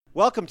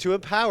Welcome to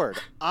Empowered.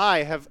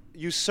 I have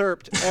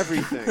usurped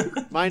everything.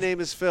 My name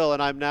is Phil, and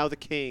I'm now the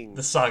king.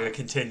 The saga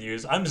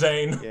continues. I'm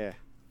Zane. Yeah.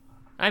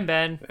 I'm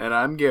Ben. And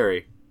I'm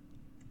Gary.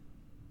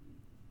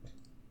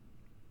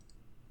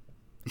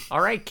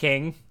 All right,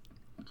 King.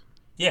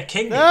 Yeah,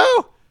 King.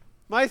 No!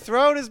 My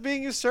throne is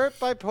being usurped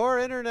by poor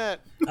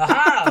internet.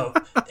 Aha!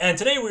 And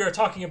today we are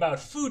talking about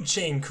food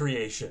chain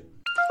creation.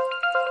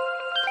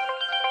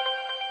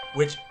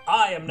 Which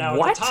I am now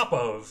at the top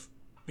of,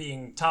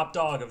 being top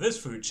dog of this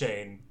food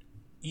chain,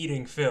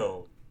 eating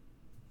Phil.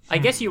 I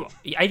guess you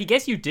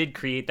did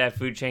create that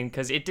food chain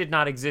because it did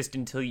not exist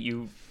until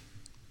you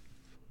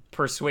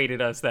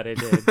persuaded us that it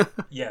did.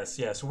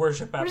 Yes,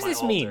 worship at my altar. What does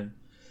this mean?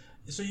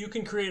 So you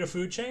can create a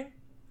food chain?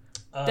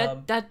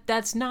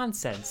 That's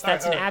nonsense.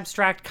 That's an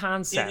abstract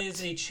concept. It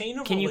is a chain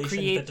of Can you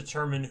relations that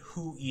determine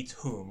who eats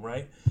whom,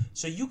 right?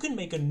 So you can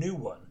make a new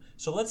one.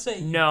 So let's say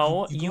you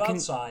go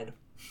outside,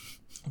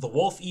 the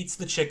wolf eats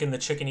the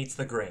chicken eats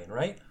the grain,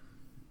 right?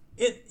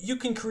 You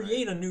can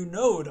create a new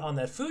node on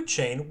that food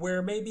chain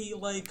where maybe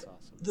like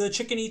the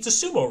chicken eats a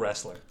sumo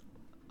wrestler.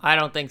 I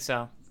don't think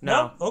so.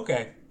 No.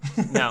 Okay.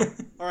 No.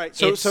 All right.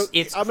 So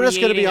it's I'm just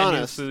going to be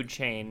honest. A new food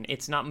chain.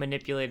 It's not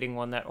manipulating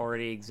one that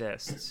already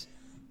exists.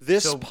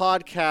 This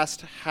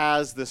podcast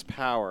has this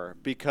power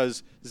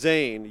because,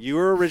 Zane, you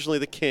were originally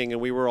the king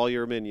and we were all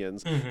your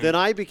minions. Mm-hmm. Then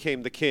I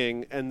became the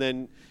king and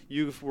then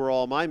you were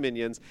all my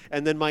minions.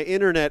 And then my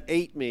internet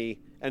ate me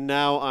and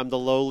now I'm the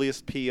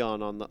lowliest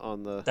peon on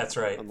the That's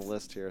right. on the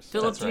list here. So.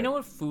 Philip, do you know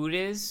what food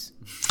is?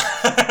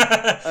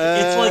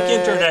 It's like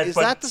internet, is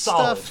but that the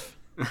solid. Stuff?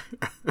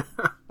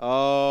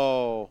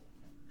 Oh.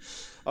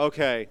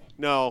 Okay.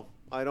 No,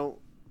 I don't.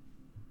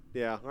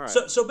 Yeah, all right.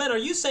 So Ben, are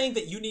you saying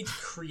that you need to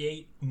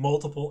create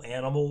multiple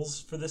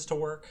animals for this to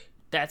work?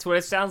 That's what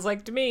it sounds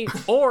like to me.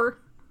 Or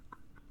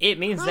it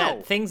means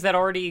that things that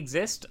already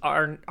exist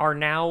are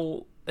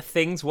now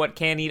things what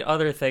can eat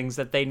other things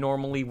that they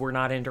normally were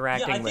not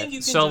interacting with. You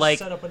can so just like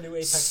set up a new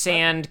Apex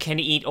sand can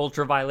eat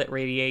ultraviolet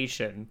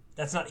radiation.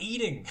 That's not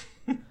eating.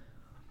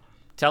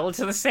 Tell it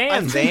to the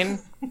sand, Zane.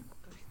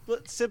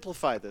 Let's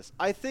simplify this.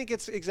 I think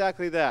it's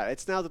exactly that.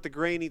 It's now that the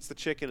grain eats the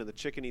chicken and the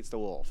chicken eats the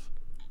wolf.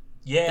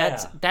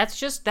 Yeah. That's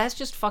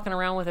just fucking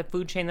around with a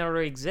food chain that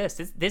already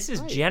exists. This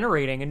is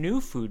generating a new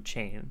food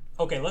chain.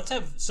 Okay, let's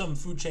have some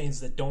food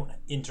chains that don't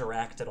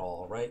interact at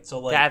all, right? So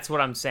like that's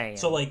what I'm saying.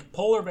 So like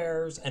polar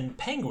bears and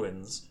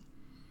penguins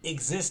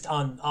exist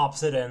on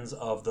opposite ends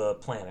of the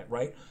planet,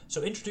 right?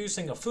 So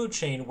introducing a food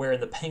chain where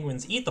the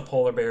penguins eat the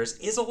polar bears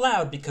is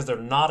allowed because they're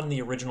not in the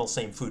original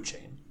same food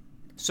chain.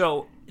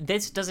 So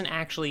this doesn't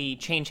actually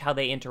change how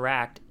they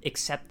interact,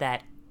 except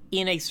that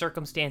in a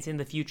circumstance in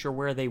the future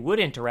where they would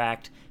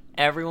interact,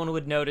 everyone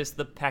would notice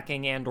the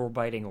pecking and or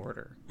biting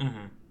order.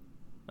 Mm-hmm.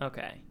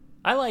 Okay.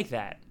 I like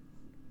that.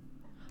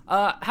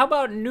 How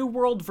about New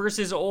World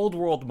versus Old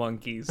World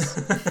monkeys?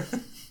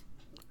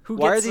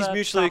 Why are these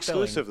mutually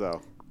exclusive,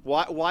 though?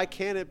 Why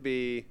can't it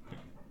be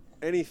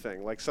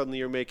anything? Like suddenly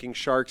you're making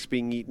sharks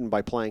being eaten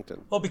by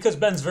plankton. Well, because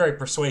Ben's very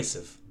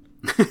persuasive.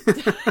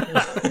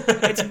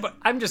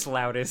 I'm just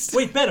loudest.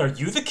 Wait, Ben, are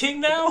you the king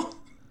now?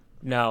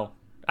 No.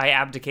 I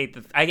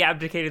abdicated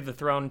the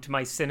throne to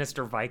my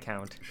sinister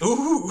Viscount.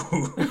 Ooh.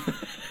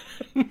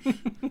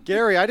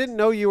 Gary, I didn't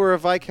know you were a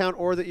Viscount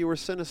or that you were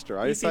sinister.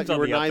 I just thought you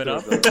were neither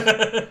of those.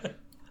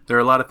 There are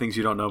a lot of things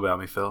you don't know about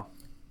me, Phil.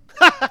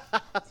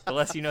 The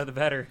less you know, the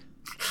better.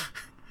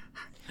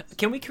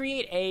 Can we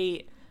create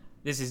a...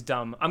 This is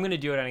dumb. I'm going to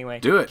do it anyway.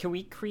 Do it. Can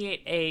we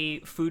create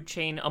a food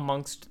chain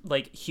amongst,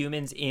 like,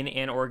 humans in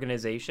an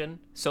organization?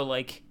 So,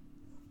 like,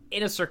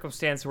 in a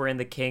circumstance wherein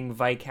the king,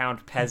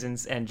 viscount,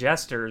 peasants, and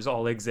jesters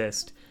all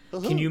exist,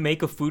 can you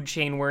make a food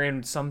chain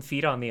wherein some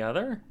feed on the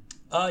other?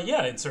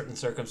 Yeah, in certain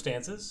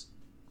circumstances.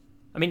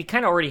 I mean, it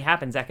kind of already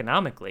happens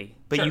economically,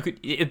 but Sure.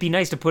 it'd be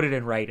nice to put it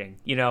in writing,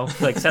 you know?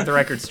 Like, set the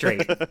record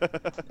straight.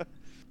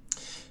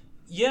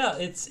 Yeah,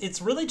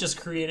 it's really just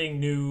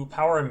creating new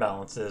power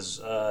imbalances.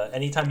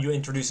 Anytime you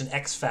introduce an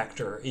X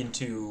factor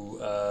into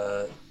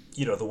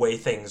the way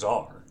things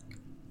are.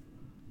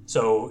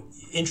 So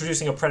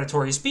introducing a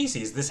predatory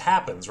species, this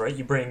happens, right?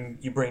 You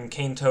bring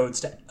cane toads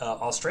to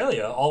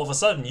Australia, all of a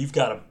sudden you've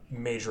got a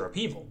major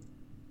upheaval.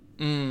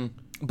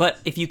 But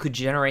if you could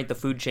generate the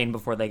food chain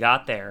before they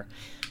got there,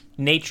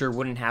 nature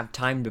wouldn't have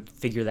time to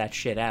figure that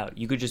shit out.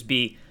 You could just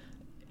be,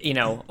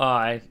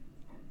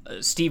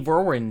 Steve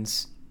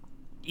Irwin's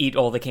eat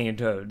all the cane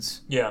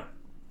toads. Yeah.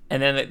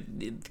 And then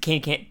the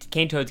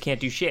cane toads can't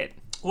do shit.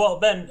 Well,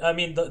 Ben, I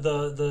mean,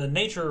 the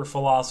nature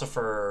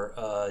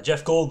philosopher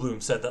Jeff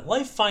Goldblum said that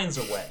life finds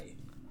a way.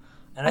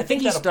 And I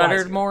think he that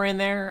stuttered more in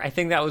there. I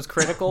think that was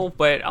critical,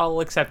 but I'll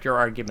accept your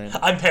argument.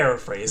 I'm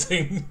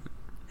paraphrasing.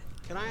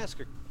 Can I ask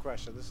a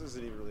question? This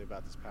isn't even really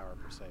about this power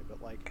per se,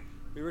 but like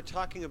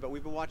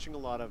we've been watching a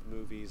lot of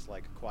movies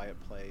like A Quiet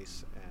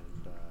Place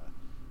and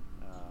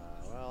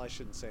I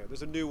shouldn't say it.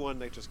 There's a new one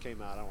that just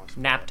came out. I don't want to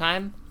Nap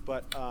Time?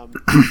 But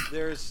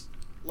there's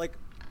like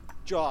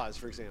Jaws,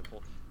 for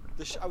example.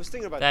 I was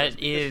thinking about that.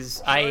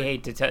 I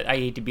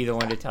hate to be the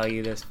one to tell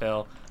you this,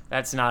 Phil.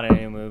 That's not a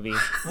new movie.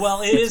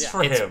 Well, it is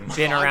for It's him.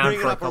 been I'm around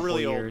bringing for a up a couple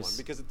really old years. one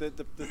because the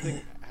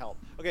thing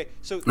helped. Okay,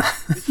 so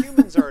the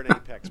humans are an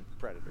apex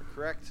predator,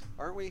 correct?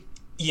 Aren't we?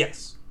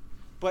 Yes.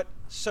 But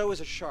so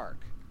is a shark.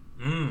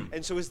 Mm.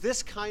 And so is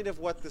this kind of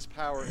what this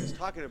power is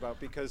talking about?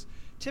 Because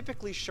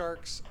typically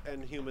sharks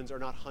and humans are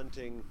not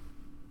hunting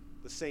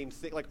the same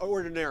thing, like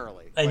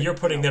ordinarily. And like, you're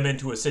putting you know, them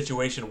into a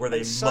situation where they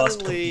and must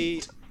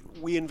suddenly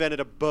compete. we invented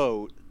a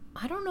boat.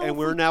 I don't know. And if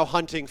we're we- now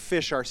hunting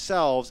fish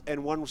ourselves,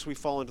 and once we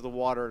fall into the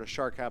water and a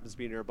shark happens to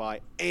be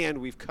nearby, and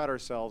we've cut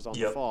ourselves on the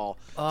Yep. fall,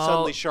 Oh,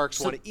 suddenly sharks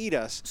so- want to eat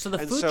us. So the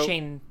and food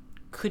chain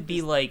could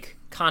be like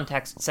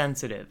context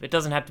sensitive. It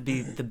doesn't have to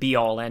be the be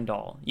all end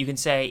all. You can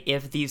say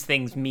if these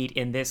things meet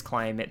in this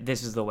climate,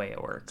 this is the way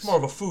it works. It's more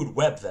of a food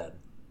web then.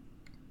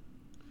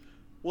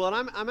 Well,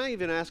 and I'm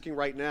even asking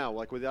right now,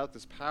 like without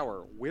this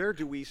power, where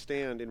do we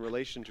stand in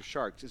relation to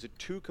sharks? Is it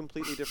two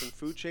completely different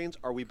food chains?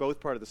 Are we both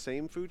part of the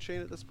same food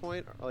chain at this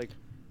point? Or like,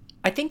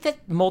 I think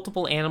that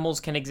multiple animals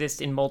can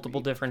exist in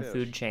multiple different fish.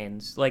 food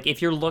chains. Like if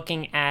you're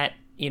looking at,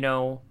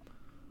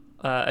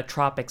 a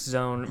tropics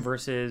zone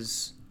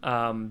versus,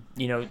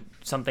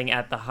 something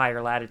at the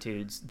higher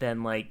latitudes,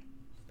 then like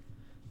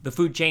the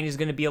food chain is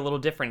going to be a little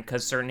different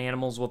because certain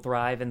animals will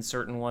thrive and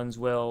certain ones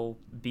will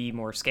be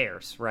more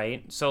scarce,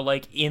 right? So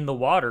like in the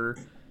water,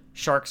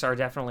 sharks are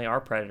definitely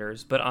our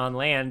predators, but on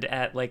land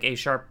at like a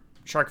shark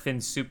fin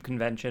soup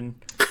convention,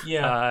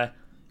 Yeah.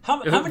 How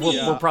many?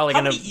 we're probably how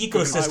gonna- many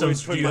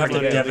ecosystems do you have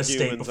to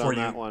devastate before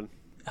that you? one?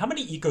 How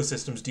many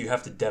ecosystems do you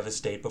have to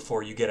devastate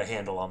before you get a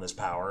handle on this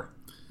power?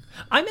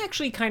 I'm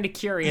actually kind of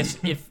curious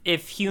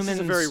if humans. This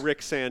is a very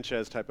Rick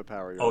Sanchez type of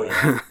power. Oh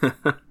right.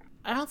 yeah.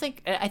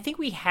 I think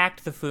we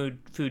hacked the food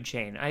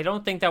chain. I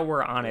don't think that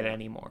we're on it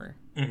anymore.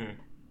 Mm-hmm.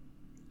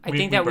 I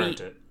think that burnt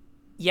it.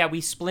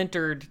 we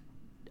splintered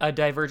a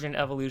divergent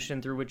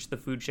evolution through which the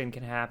food chain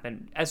can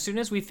happen. As soon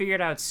as we figured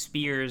out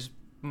spears,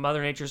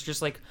 Mother Nature's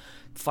just like,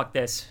 fuck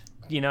this.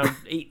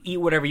 Eat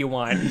whatever you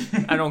want.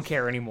 I don't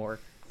care anymore.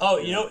 Oh,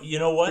 you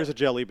know what? Here's a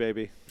jelly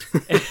baby.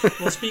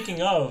 Well,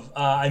 speaking of,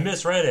 I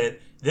misread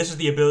it. This is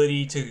the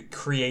ability to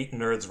create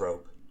Nerd's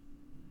Rope,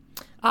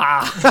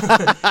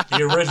 Ah,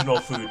 the original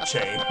food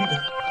chain.